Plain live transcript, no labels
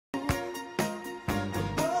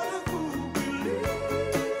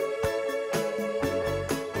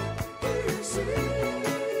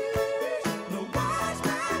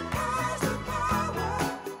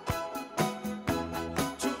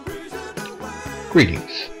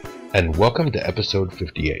Greetings, and welcome to episode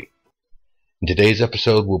 58. In today's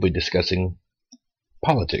episode, we'll be discussing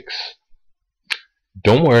politics.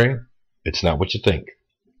 Don't worry, it's not what you think.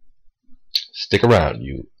 Stick around,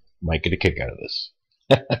 you might get a kick out of this.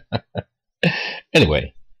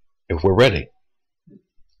 Anyway, if we're ready,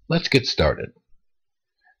 let's get started.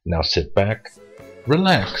 Now sit back,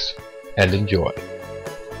 relax, and enjoy.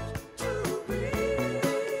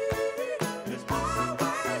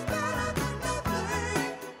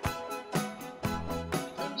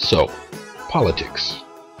 So, politics.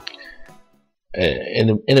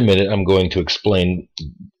 In a minute, I'm going to explain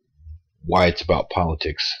why it's about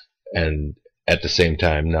politics, and at the same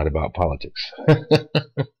time, not about politics.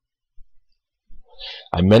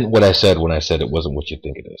 I meant what I said when I said it wasn't what you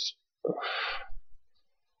think it is.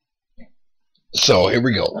 So, here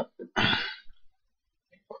we go.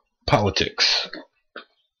 Politics.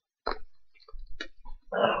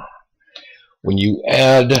 When you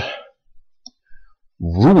add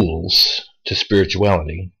rules to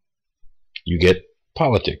spirituality, you get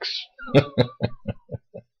politics.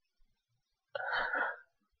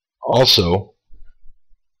 Also,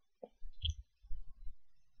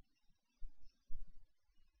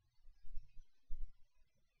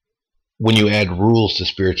 when you add rules to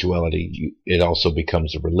spirituality, it also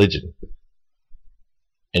becomes a religion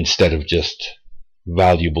instead of just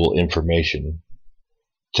valuable information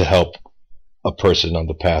to help a person on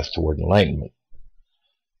the path toward enlightenment.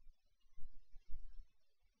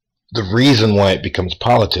 The reason why it becomes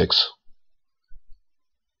politics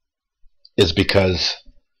is because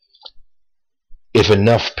if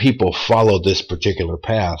enough people follow this particular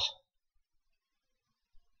path,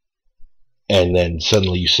 and then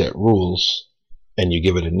suddenly you set rules and you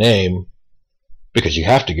give it a name, because you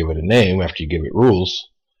have to give it a name after you give it rules,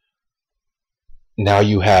 now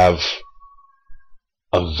you have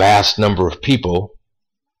a vast number of people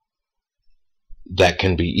that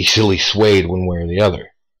can be easily swayed one way or the other.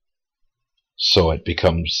 So it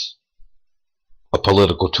becomes a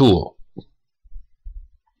political tool.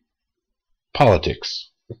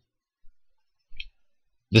 Politics.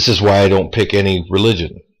 This is why I don't pick any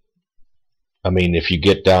religion. I mean, if you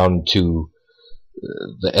get down to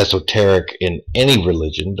the esoteric in any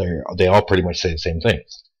religion, they all pretty much say the same thing.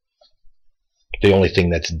 The only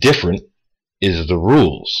thing that's different is the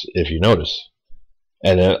rules, if you notice.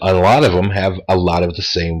 And a lot of them have a lot of the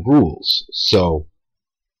same rules. So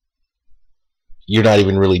you're not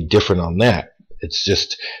even really different on that. It's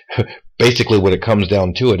just basically what it comes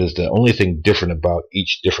down to it is the only thing different about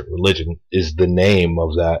each different religion is the name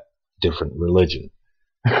of that different religion.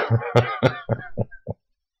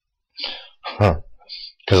 Because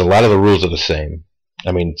a lot of the rules are the same.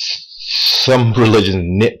 I mean, some religions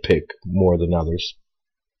nitpick more than others,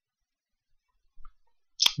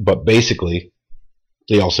 but basically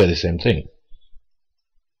they all say the same thing.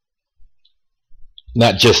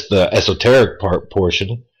 Not just the esoteric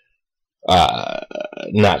portion,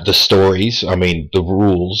 not the stories. I mean, the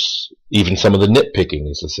rules, even some of the nitpicking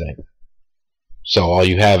is the same. So all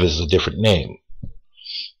you have is a different name.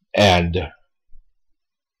 And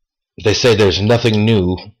they say there's nothing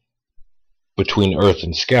new between earth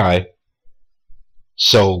and sky.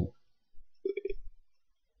 So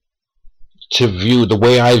to view, the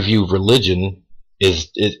way I view religion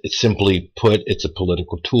is, it's simply put, it's a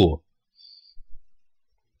political tool.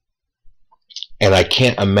 And I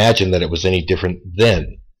can't imagine that it was any different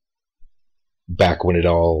then, back when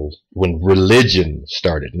when religion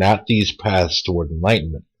started, not these paths toward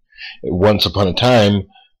enlightenment. Once upon a time,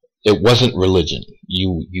 it wasn't religion.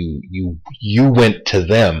 You went to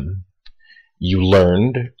them, you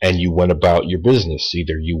learned, and you went about your business.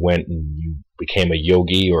 Either you went and you became a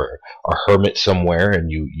yogi or a hermit somewhere and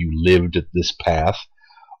you lived this path,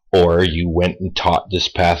 or you went and taught this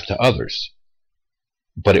path to others.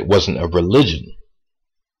 But it wasn't a religion.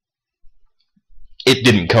 It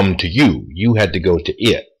didn't come to you. You had to go to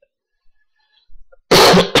it.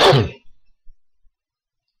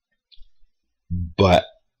 But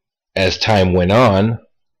as time went on,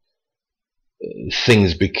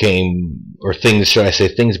 things began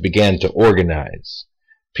to organize.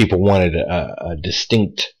 People wanted a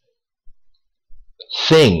distinct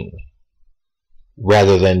thing,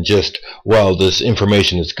 rather than just, well, this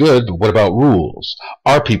information is good, but what about rules?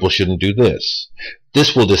 Our people shouldn't do this.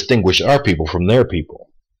 This will distinguish our people from their people.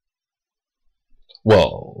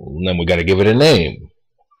 Well, then we got to give it a name.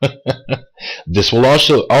 This will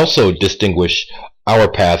also distinguish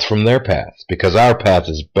our path from their path, because our path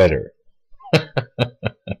is better.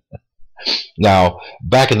 Now,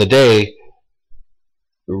 back in the day,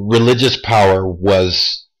 religious power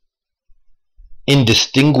was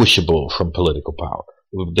indistinguishable from political power.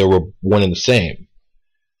 They were one and the same.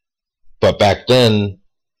 But back then,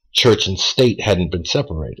 church and state hadn't been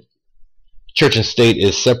separated. Church and state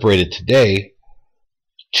is separated today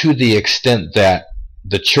to the extent that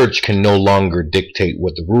the church can no longer dictate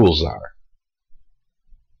what the rules are.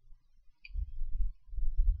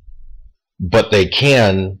 But they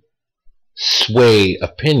can sway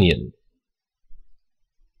opinion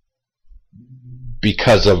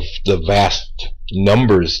because of the vast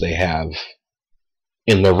numbers they have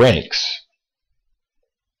in the ranks.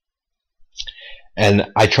 And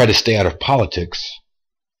I try to stay out of politics,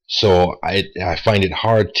 so I find it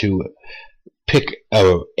hard to pick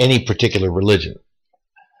any particular religion.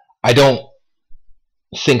 I don't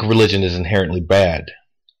think religion is inherently bad.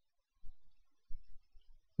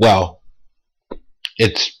 Well,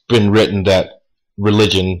 it's been written that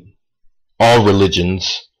all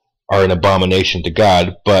religions are an abomination to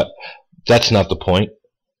God, but that's not the point.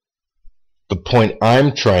 The point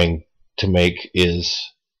I'm trying to make is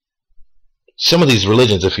some of these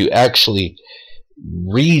religions, if you actually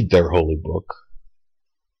read their holy book,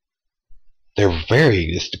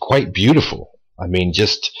 it's quite beautiful. I mean,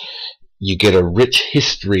 just, you get a rich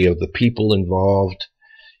history of the people involved.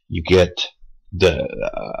 You get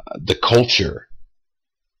the culture,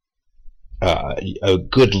 a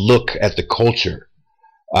good look at the culture.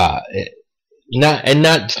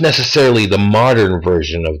 Not necessarily the modern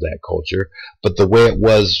version of that culture, but the way it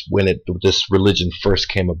was when this religion first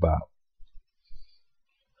came about.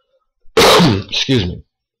 Excuse me.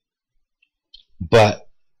 But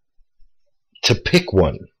to pick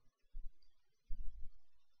one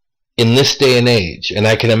in this day and age, and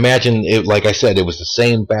I can imagine it, like I said, it was the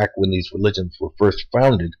same back when these religions were first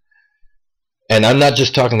founded. And I'm not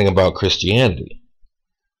just talking about Christianity.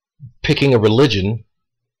 Picking a religion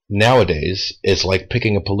nowadays is like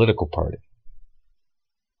picking a political party.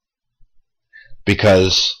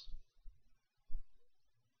 Because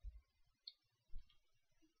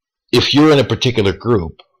if you're in a particular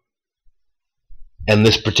group, and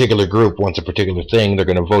this particular group wants a particular thing, they're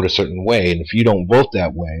going to vote a certain way, and if you don't vote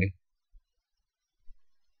that way,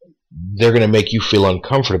 they're going to make you feel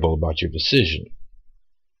uncomfortable about your decision.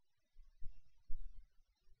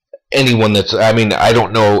 I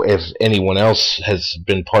don't know if anyone else has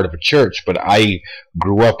been part of a church, but I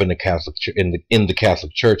grew up in the Catholic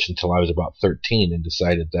Church until I was about 13 and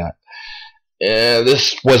decided that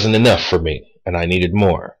this wasn't enough for me and I needed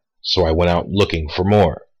more. So I went out looking for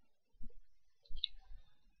more.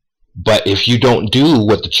 But if you don't do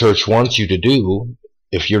what the church wants you to do,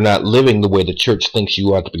 if you're not living the way the church thinks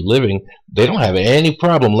you ought to be living, they don't have any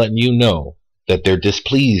problem letting you know that they're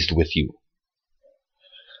displeased with you.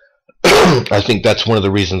 I think that's one of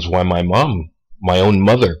the reasons why my own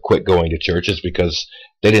mother, quit going to church, is because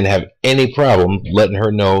they didn't have any problem letting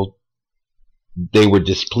her know they were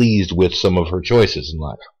displeased with some of her choices in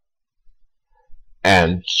life.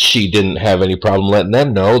 And she didn't have any problem letting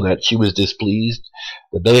them know that she was displeased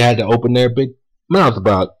that they had to open their big mouth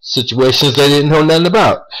about situations they didn't know nothing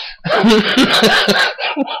about.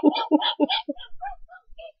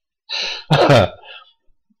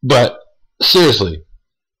 But seriously,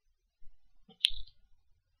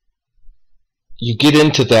 you get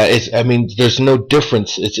into that, there's no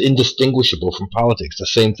difference. It's indistinguishable from politics. The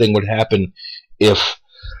same thing would happen if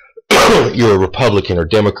you're a Republican or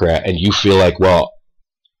Democrat and you feel like, well,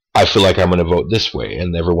 I feel like I'm going to vote this way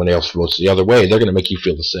and everyone else votes the other way. They're going to make you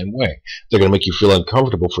feel the same way. They're going to make you feel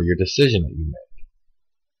uncomfortable for your decision that you made.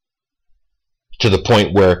 To the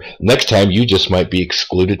point where next time you just might be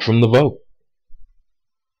excluded from the vote.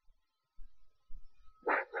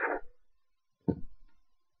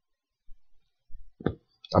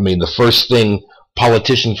 What's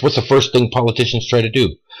the first thing politicians try to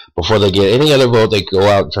do? Before they get any other vote, they go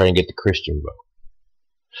out and try and get the Christian vote.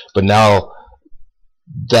 But now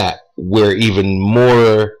that we're even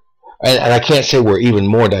more, and I can't say we're even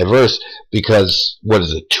more diverse, because,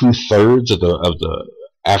 2/3 of the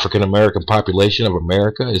African American population of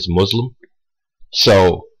America is Muslim?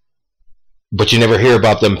 So, but you never hear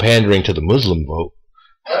about them pandering to the Muslim vote.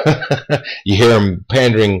 You hear them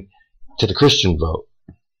pandering to the Christian vote.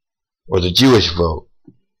 Or the Jewish vote.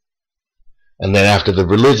 And then after the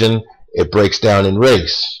religion, it breaks down in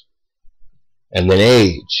race. And then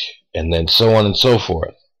age. And then so on and so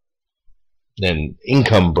forth. Then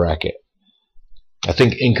income bracket. I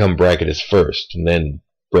think income bracket is first, and then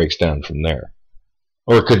breaks down from there.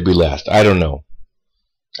 Or it could be last. I don't know.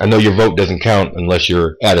 I know your vote doesn't count unless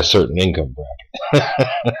you're at a certain income bracket.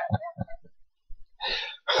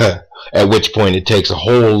 At which point it takes a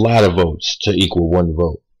whole lot of votes to equal one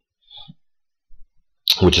vote.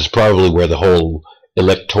 which is probably where the whole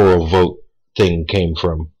electoral vote thing came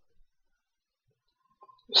from.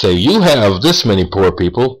 Say, you have this many poor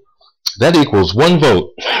people, that equals 1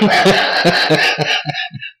 vote.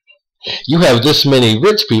 You have this many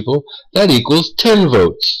rich people, that equals 10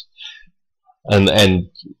 votes. And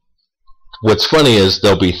what's funny is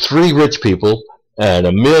there'll be 3 rich people and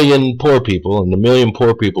 1 million poor people, and the 1 million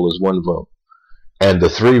poor people is 1 vote. And the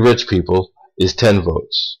 3 rich people is 10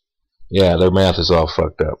 votes. Yeah, their math is all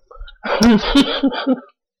fucked up.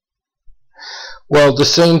 Well, the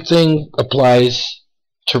same thing applies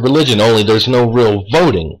to religion, only there's no real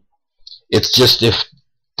voting. It's just if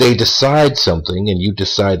they decide something and you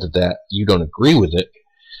decide that you don't agree with it,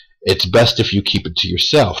 it's best if you keep it to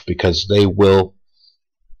yourself, because they won't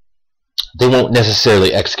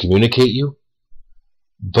necessarily excommunicate you,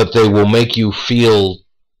 but they will make you feel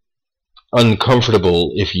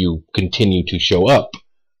uncomfortable if you continue to show up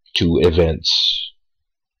to events,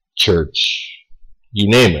 church, you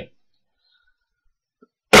name it,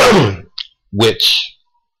 which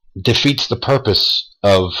defeats the purpose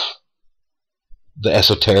of the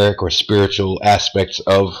esoteric or spiritual aspects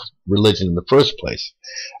of religion in the first place.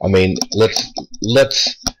 I mean, let's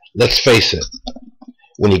face it.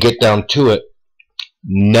 When you get down to it,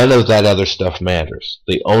 none of that other stuff matters.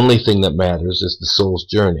 The only thing that matters is the soul's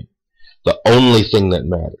journey. The only thing that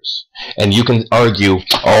matters. And you can argue,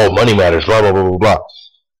 oh, money matters, blah, blah, blah, blah, blah.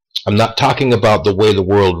 I'm not talking about the way the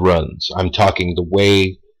world runs. I'm talking the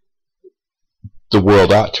way the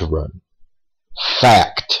world ought to run.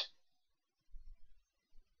 Fact.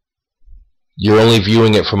 You're only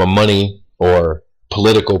viewing it from a money or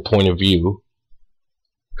political point of view,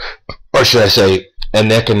 or should I say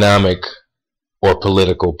an economic or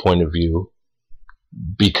political point of view,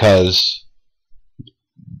 because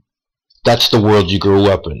that's the world you grew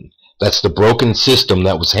up in. That's the broken system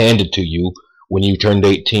that was handed to you when you turned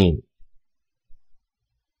 18.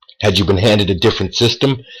 Had you been handed a different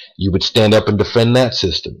system, you would stand up and defend that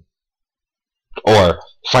system, or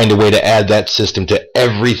find a way to add that system to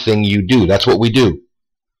everything you do. That's what we do.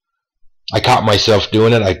 I caught myself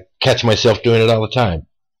doing it. I catch myself doing it all the time.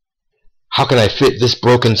 How can I fit this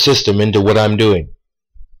broken system into what I'm doing?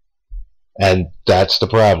 And that's the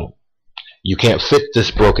problem. You can't fit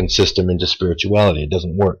this broken system into spirituality. It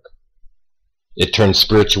doesn't work. It turns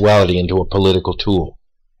spirituality into a political tool,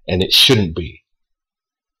 and it shouldn't be.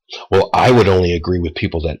 Well, I would only agree with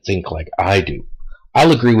people that think like I do.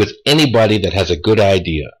 I'll agree with anybody that has a good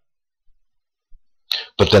idea.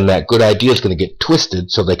 But then that good idea is going to get twisted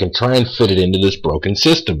so they can try and fit it into this broken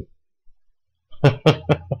system.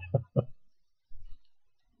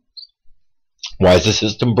 Why is the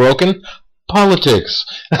system broken? Politics.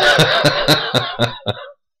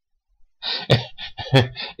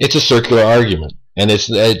 It's a circular argument, and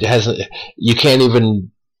you can't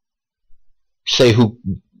even say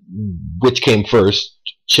which came first,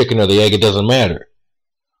 chicken or the egg. It doesn't matter.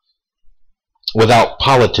 Without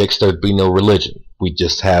politics, there'd be no religion. We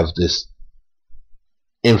just have this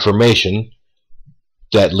information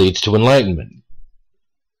that leads to enlightenment.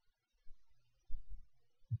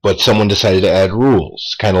 But someone decided to add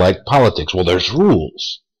rules, kind of like politics. Well, there's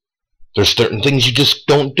rules. There's certain things you just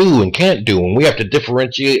don't do and can't do, and we have to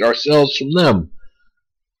differentiate ourselves from them.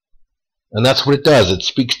 And that's what it does. It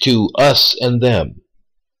speaks to us and them.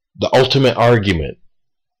 The ultimate argument.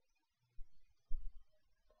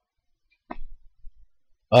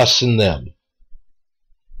 Us and them.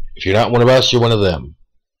 If you're not one of us, you're one of them.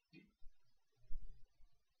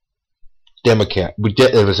 Democrat.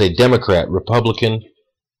 It was a Democrat, Republican,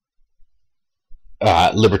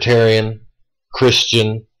 Libertarian,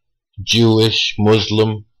 Christian, Jewish,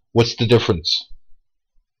 Muslim. What's the difference?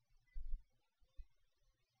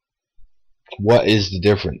 What is the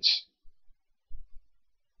difference?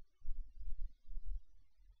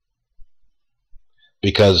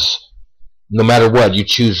 Because no matter what, you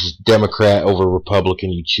choose Democrat over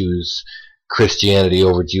Republican, you choose Christianity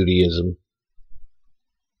over Judaism,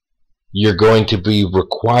 you're going to be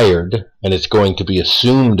required, and it's going to be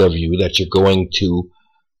assumed of you, that you're going to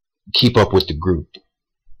keep up with the group.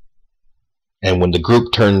 And when the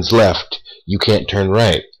group turns left, you can't turn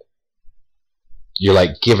right. You're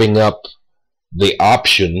like giving up the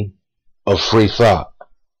option of free thought.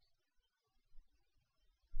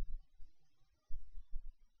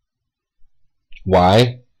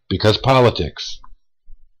 Why? Because politics.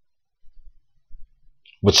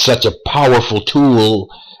 With such a powerful tool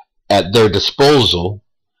at their disposal,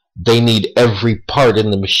 they need every part in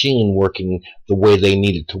the machine working the way they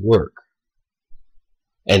need it to work.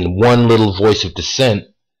 And one little voice of dissent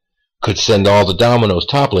could send all the dominoes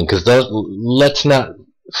toppling. Because let's not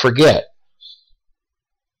forget,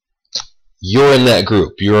 You're in that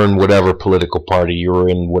group. You're in whatever political party. You're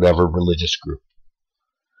in whatever religious group.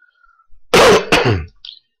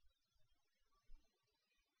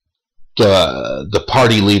 The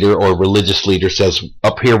party leader or religious leader says,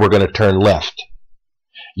 up here we're going to turn left.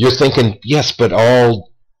 You're thinking, yes, but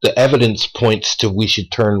all the evidence points to we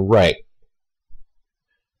should turn right.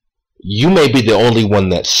 You may be the only one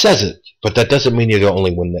that says it, but that doesn't mean you're the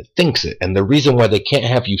only one that thinks it. And the reason why they can't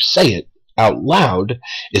have you say it out loud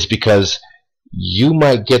is because you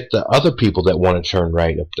might get the other people that want to turn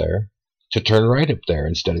right up there to turn right up there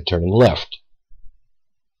instead of turning left.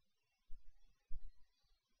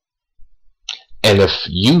 And if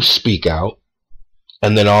you speak out,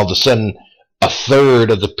 and then all of a sudden a third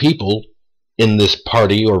of the people in this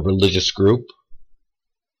party or religious group,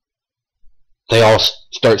 they all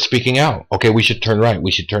start speaking out. Okay, we should turn right.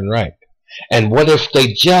 We should turn right. And what if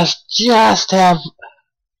they just have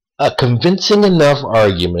a convincing enough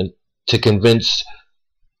argument to convince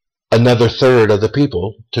another third of the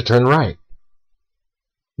people to turn right?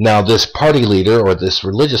 Now this party leader or this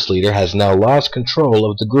religious leader has now lost control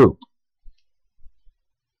of the group.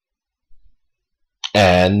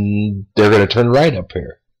 And they're going to turn right up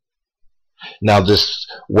here. Now this,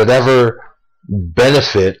 whatever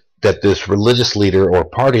benefit that this religious leader or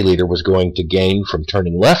party leader was going to gain from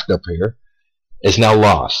turning left up here is now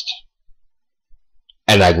lost.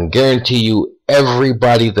 And I can guarantee you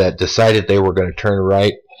everybody that decided they were going to turn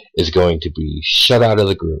right is going to be shut out of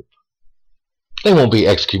the group. They won't be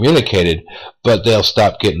excommunicated, but they'll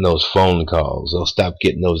stop getting those phone calls. They'll stop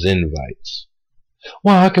getting those invites.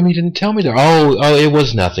 Well, how come you didn't tell me that? Oh, it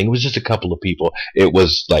was nothing. It was just a couple of people. It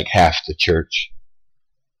was like half the church,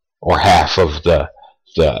 or half of the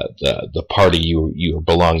party you were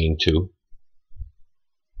belonging to.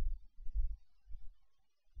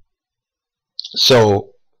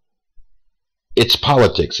 So it's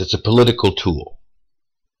politics. It's a political tool,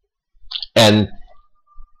 and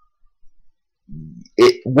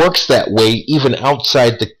it works that way even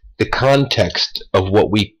outside the context of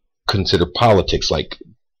what we consider politics, like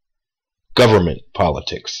government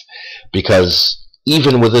politics, because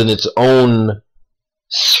even within its own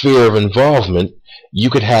sphere of involvement, you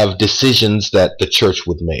could have decisions that the church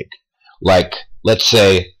would make. Like, let's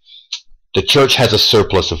say the church has a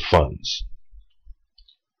surplus of funds,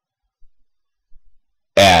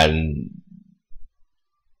 and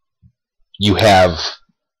you have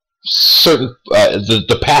certain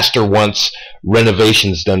the pastor wants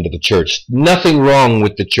renovations done to the church. Nothing wrong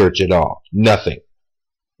with the church at all. Nothing.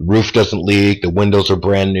 The roof doesn't leak. The windows are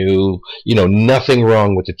brand new. You know, nothing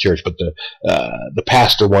wrong with the church. But the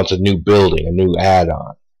pastor wants a new building, a new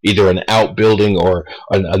add-on, either an outbuilding or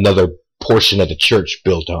another portion of the church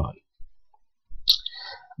built on.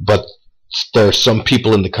 But there are some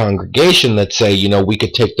people in the congregation that say, you know, we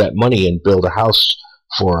could take that money and build a house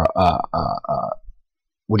for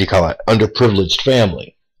what do you call it, underprivileged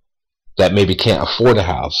family that maybe can't afford a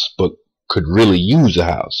house but could really use a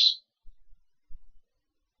house.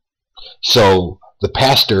 So the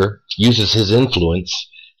pastor uses his influence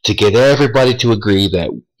to get everybody to agree that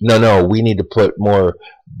no, we need to put more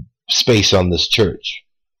space on this church.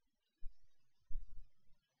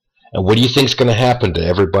 And what do you think is going to happen to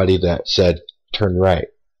everybody that said turn right?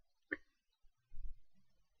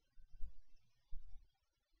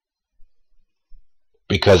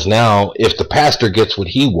 Because now, if the pastor gets what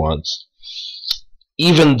he wants,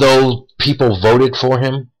 even though people voted for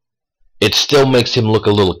him, it still makes him look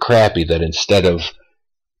a little crappy that instead of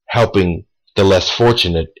helping the less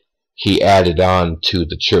fortunate, he added on to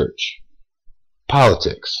the church.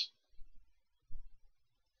 Politics.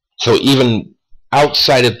 So even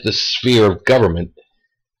outside of the sphere of government,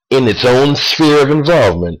 in its own sphere of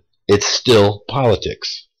involvement, it's still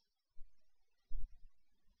politics.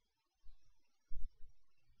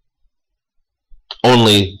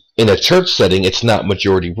 Only in a church setting, it's not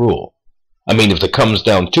majority rule. I mean, if it comes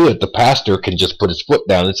down to it, the pastor can just put his foot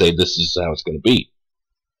down and say, this is how it's going to be.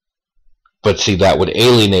 But see, that would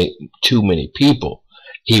alienate too many people.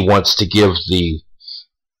 He wants to give the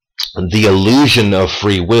illusion of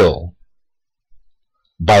free will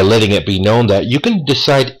by letting it be known that you can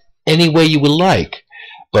decide any way you would like,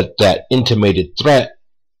 but that intimated threat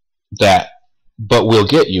that, but we'll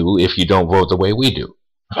get you if you don't vote the way we do.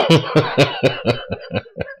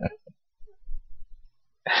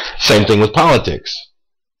 Same thing with politics.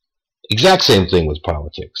 Exact same thing with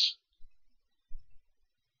politics.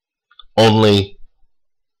 Only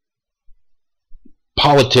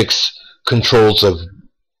politics controls a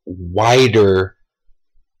wider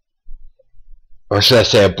or should I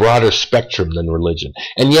say a broader spectrum than religion.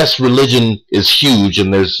 And yes, religion is huge,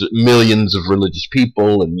 and there's millions of religious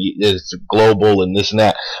people, and it's global and this and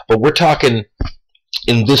that. But we're talking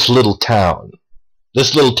in this little town.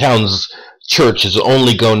 This little town's church is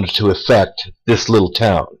only going to affect this little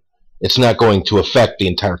town. It's not going to affect the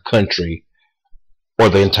entire country or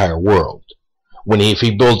the entire world. If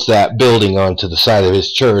he builds that building onto the side of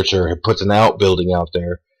his church, or puts an outbuilding out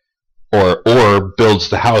there, or builds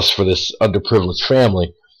the house for this underprivileged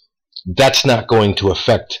family, that's not going to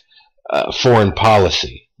affect foreign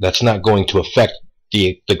policy. That's not going to affect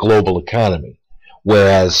the global economy,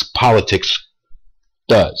 whereas politics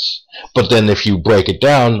does. But then if you break it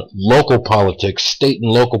down, local politics, state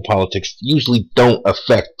and local politics, usually don't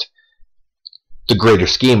affect the greater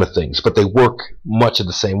scheme of things, but they work much of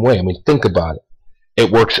the same way. I mean, think about it.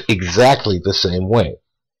 It works exactly the same way.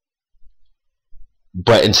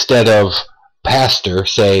 But instead of pastor,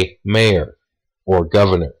 say mayor or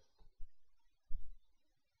governor.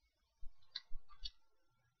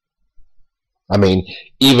 I mean,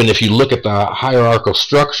 even if you look at the hierarchical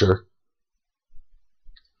structure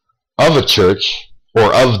of a church or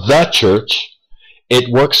of the church, it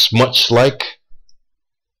works much like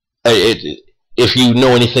if you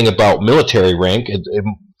know anything about military rank, it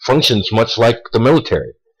functions much like the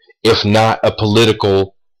military, if not a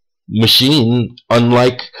political machine,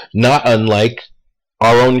 not unlike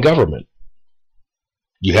our own government.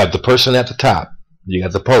 You have the person at the top. You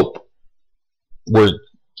got the Pope. We're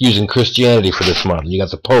using Christianity for this model. You got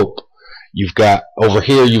the Pope. You've got over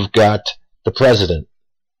here. You've got the president,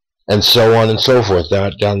 and so on and so forth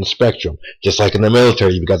down the spectrum. Just like in the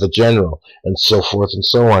military, you've got the general, and so forth and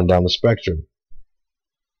so on down the spectrum.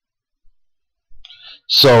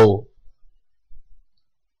 So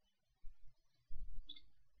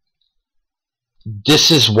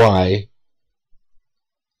this is why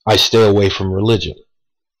I stay away from religion,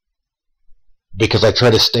 because I try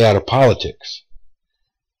to stay out of politics.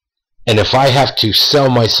 And if I have to sell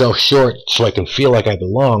myself short so I can feel like I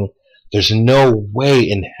belong, there's no way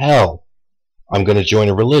in hell I'm going to join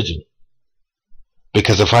a religion.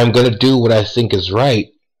 Because if I'm going to do what I think is right,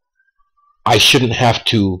 I shouldn't have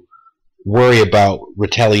to worry about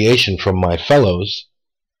retaliation from my fellows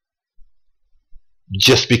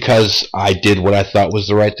just because I did what I thought was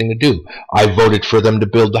the right thing to do. I voted for them to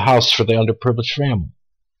build the house for the underprivileged family.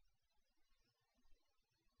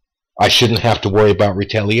 I shouldn't have to worry about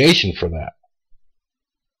retaliation for that.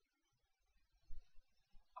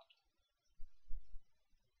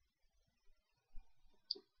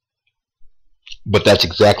 But that's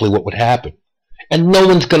exactly what would happen. And no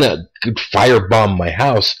one's going to firebomb my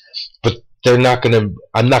house, but I'm not going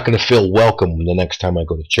to feel welcome the next time I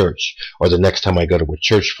go to church or the next time I go to a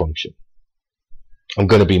church function. I'm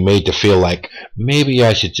going to be made to feel like maybe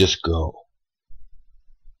I should just go.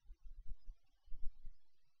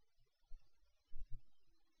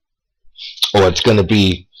 Or it's going to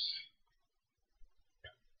be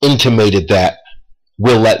intimated that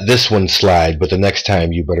we'll let this one slide, but the next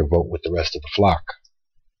time you better vote with the rest of the flock.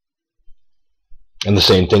 And the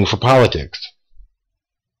same thing for politics.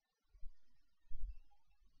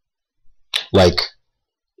 Like,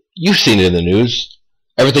 you've seen it in the news.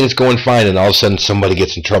 Everything's going fine, and all of a sudden somebody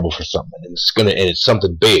gets in trouble for something, and it's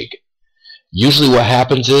something big. Usually what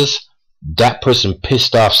happens is that person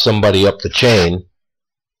pissed off somebody up the chain,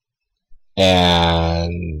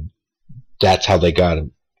 and that's how they got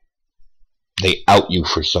him. They out you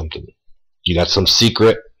for something. You got some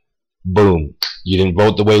secret, boom. You didn't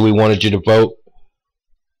vote the way we wanted you to vote.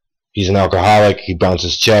 He's an alcoholic, he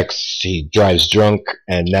bounces checks, he drives drunk,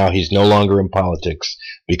 and now he's no longer in politics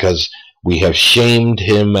because we have shamed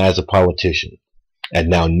him as a politician. And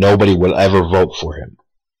now nobody will ever vote for him.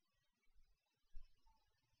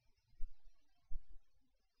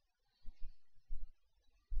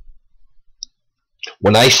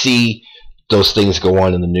 When I see those things go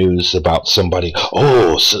on in the news about somebody,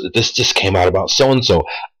 oh, so this just came out about so-and-so,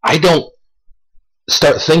 I don't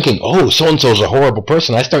start thinking, oh, so-and-so is a horrible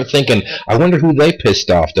person. I start thinking, I wonder who they pissed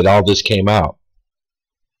off that all this came out.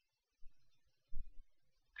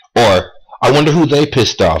 Or, I wonder who they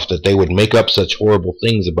pissed off that they would make up such horrible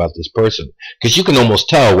things about this person. Because you can almost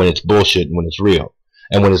tell when it's bullshit and when it's real.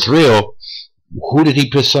 And when it's real, who did he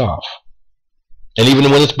piss off? And even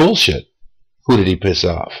when it's bullshit, who did he piss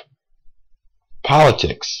off?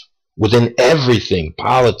 Politics. Within everything,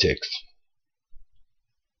 politics.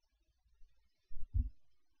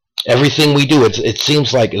 Everything we do, it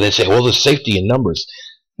seems like they say, well, there's safety in numbers.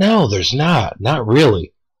 No, there's not. Not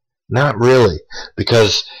really. Not really.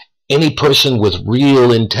 Because any person with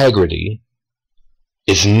real integrity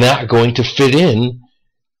is not going to fit in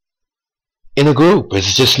in a group.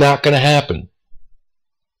 It's just not going to happen.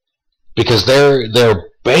 Because they're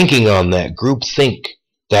banking on that group think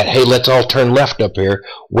that, hey, let's all turn left up here,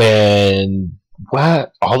 when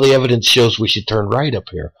what? All the evidence shows we should turn right up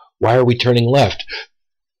here. Why are we turning left?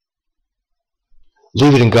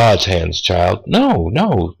 Leave it in God's hands, child. No,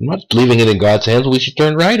 I'm not leaving it in God's hands. We should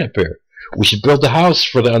turn right up here. We should build the house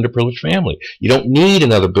for the underprivileged family. You don't need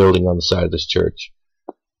another building on the side of this church.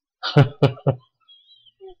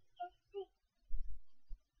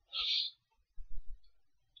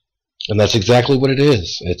 And that's exactly what it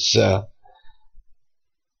is. It's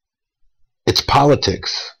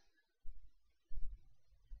politics.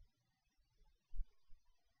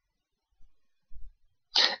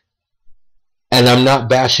 And I'm not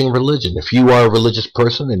bashing religion. If you are a religious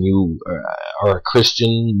person and you are a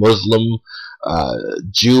Christian, Muslim,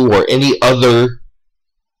 Jew, or any other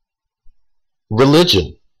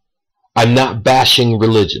religion, I'm not bashing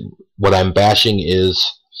religion. What I'm bashing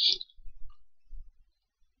is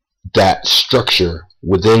that structure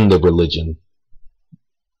within the religion,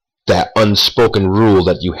 that unspoken rule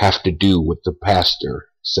that you have to do what the pastor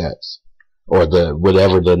says, or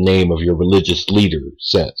whatever the name of your religious leader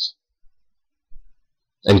says.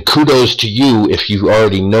 And kudos to you if you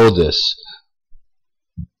already know this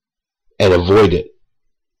and avoid it,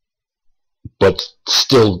 but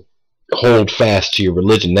still hold fast to your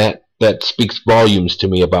religion. That speaks volumes to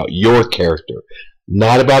me about your character.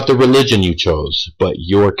 Not about the religion you chose, but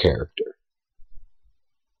your character.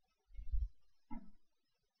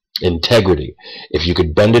 Integrity. If you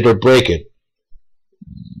could bend it or break it,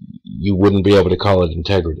 you wouldn't be able to call it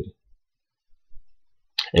integrity.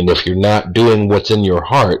 And if you're not doing what's in your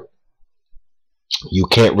heart, you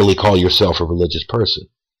can't really call yourself a religious person.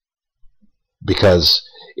 Because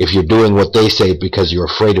if you're doing what they say because you're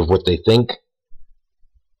afraid of what they think,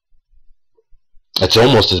 that's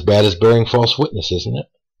almost as bad as bearing false witness, isn't it?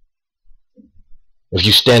 If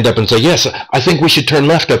you stand up and say, yes, I think we should turn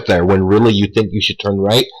left up there, when really you think you should turn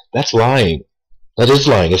right, that's lying. That is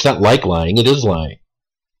lying. It's not like lying, it is lying.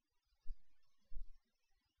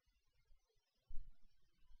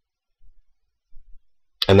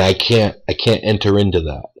 And I can't enter into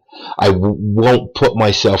that. I won't put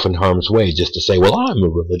myself in harm's way just to say, well, I'm a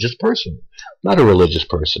religious person. I'm not a religious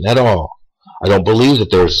person at all. I don't believe that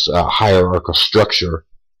there's a hierarchical structure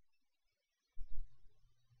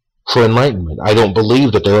for enlightenment. I don't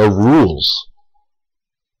believe that there are rules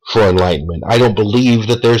for enlightenment. I don't believe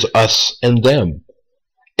that there's us and them.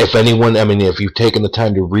 If anyone, I mean, if you've taken the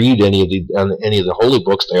time to read any of the holy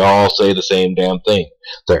books, they all say the same damn thing.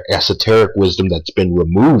 Their esoteric wisdom that's been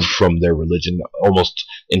removed from their religion almost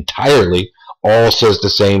entirely all says the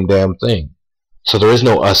same damn thing. So there is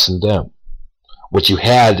no us and them. What you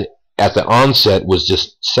had at the onset was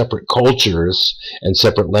just separate cultures and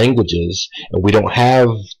separate languages, and we don't have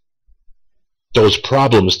those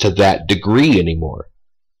problems to that degree anymore.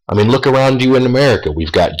 I mean, look around you in America.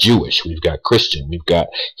 We've got Jewish, we've got Christian, we've got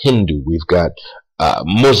Hindu, we've got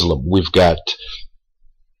Muslim, we've got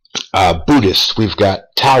Buddhist, we've got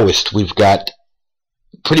Taoist, we've got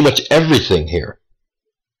pretty much everything here.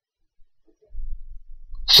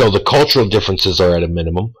 So the cultural differences are at a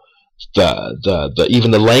minimum.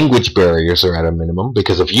 Even the language barriers are at a minimum,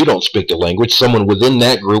 because if you don't speak the language, someone within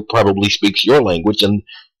that group probably speaks your language, and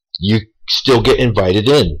you still get invited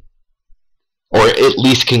in. Or at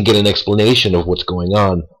least can get an explanation of what's going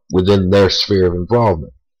on within their sphere of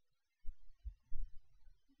involvement.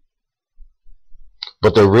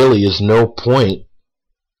 But there really is no point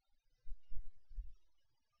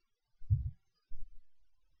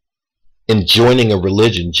in joining a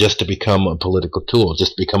religion just to become a political tool,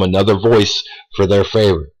 just to become another voice for their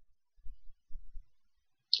favor.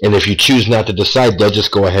 And if you choose not to decide, they'll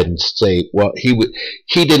just go ahead and say, well,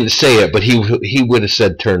 he didn't say it, but he would have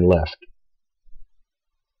said turn left.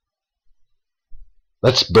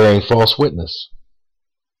 That's bearing false witness.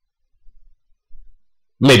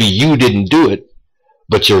 Maybe you didn't do it,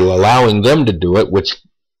 but you're allowing them to do it, which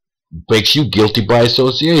makes you guilty by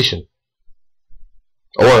association.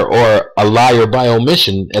 Or a liar by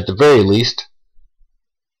omission, at the very least.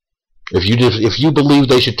 If you believe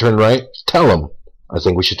they should turn right, tell them, I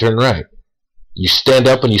think we should turn right. You stand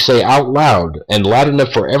up and you say out loud, and loud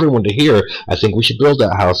enough for everyone to hear, I think we should build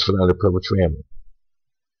that house for the underprivileged family.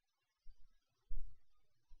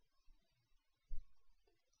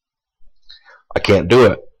 I can't do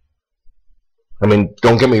it. I mean,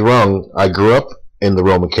 don't get me wrong, I grew up in the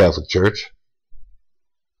Roman Catholic Church.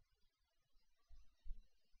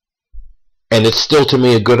 And it's still, to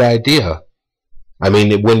me, a good idea. I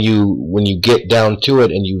mean, when you get down to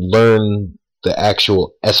it and you learn the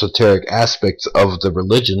actual esoteric aspects of the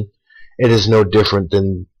religion, It is no different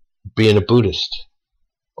than being a Buddhist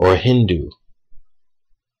or a Hindu.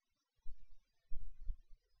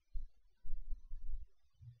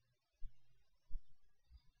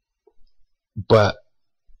 But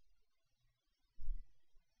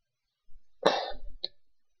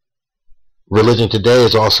religion today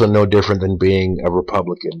is also no different than being a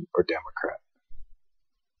Republican or Democrat.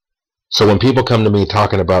 So when people come to me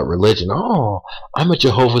talking about religion, oh, I'm a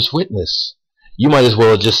Jehovah's Witness. You might as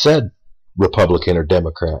well have just said Republican or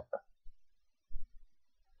Democrat.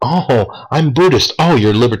 Oh, I'm Buddhist. Oh,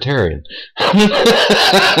 you're libertarian.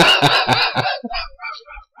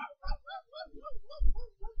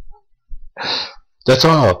 That's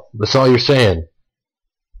all. That's all you're saying.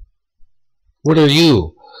 What are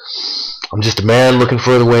you? I'm just a man looking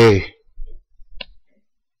for the way.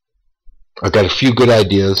 I've got a few good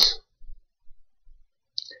ideas.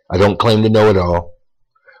 I don't claim to know it all,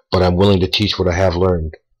 but I'm willing to teach what I have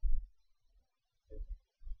learned.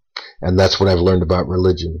 And that's what I've learned about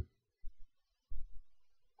religion.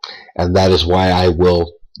 And that is why I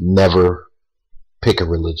will never pick a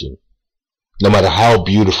religion, no matter how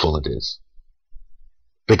beautiful it is.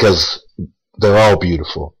 Because they're all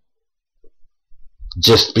beautiful.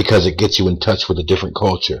 Just because it gets you in touch with a different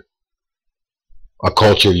culture. A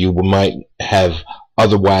culture you might have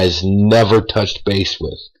otherwise never touched base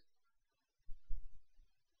with.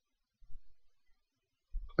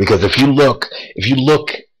 Because if you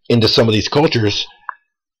look into some of these cultures,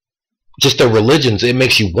 just their religions, it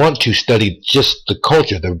makes you want to study just the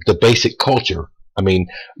culture, the basic culture. I mean,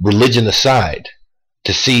 religion aside,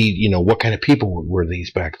 to see, you know, what kind of people were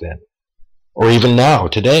these back then, or even now,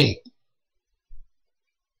 today.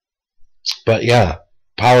 But yeah,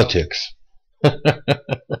 politics.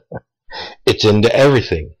 It's into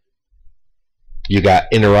everything. You got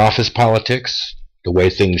inter-office politics, the way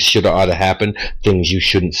things should ought to happen, things you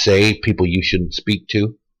shouldn't say, people you shouldn't speak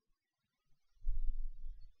to,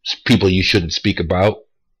 people you shouldn't speak about.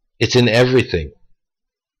 It's in everything.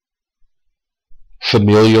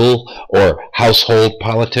 Familial or household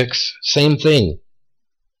politics, same thing.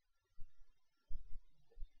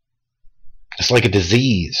 It's like a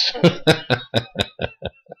disease.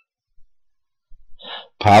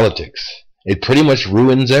 Politics. It pretty much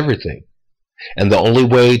ruins everything. And the only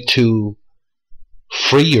way to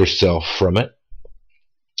free yourself from it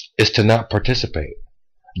is to not participate.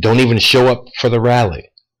 Don't even show up for the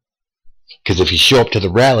rally. Because if you show up to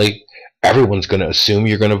the rally, everyone's going to assume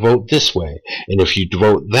you're going to vote this way. And if you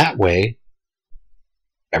vote that way,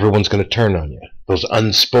 everyone's going to turn on you. Those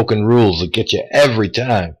unspoken rules that get you every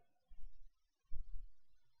time.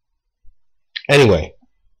 Anyway,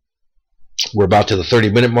 we're about to the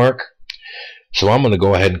 30-minute mark, so I'm going to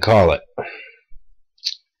go ahead and call it.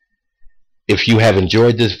 If you have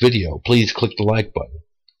enjoyed this video, please click the like button.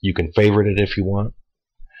 You can favorite it if you want.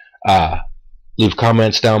 Leave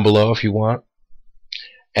comments down below if you want.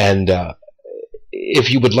 And if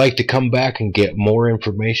you would like to come back and get more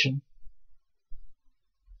information,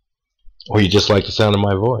 or you just like the sound of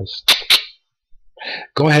my voice,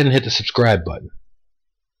 go ahead and hit the subscribe button.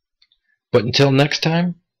 But until next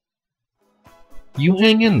time, you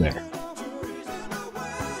hang in there.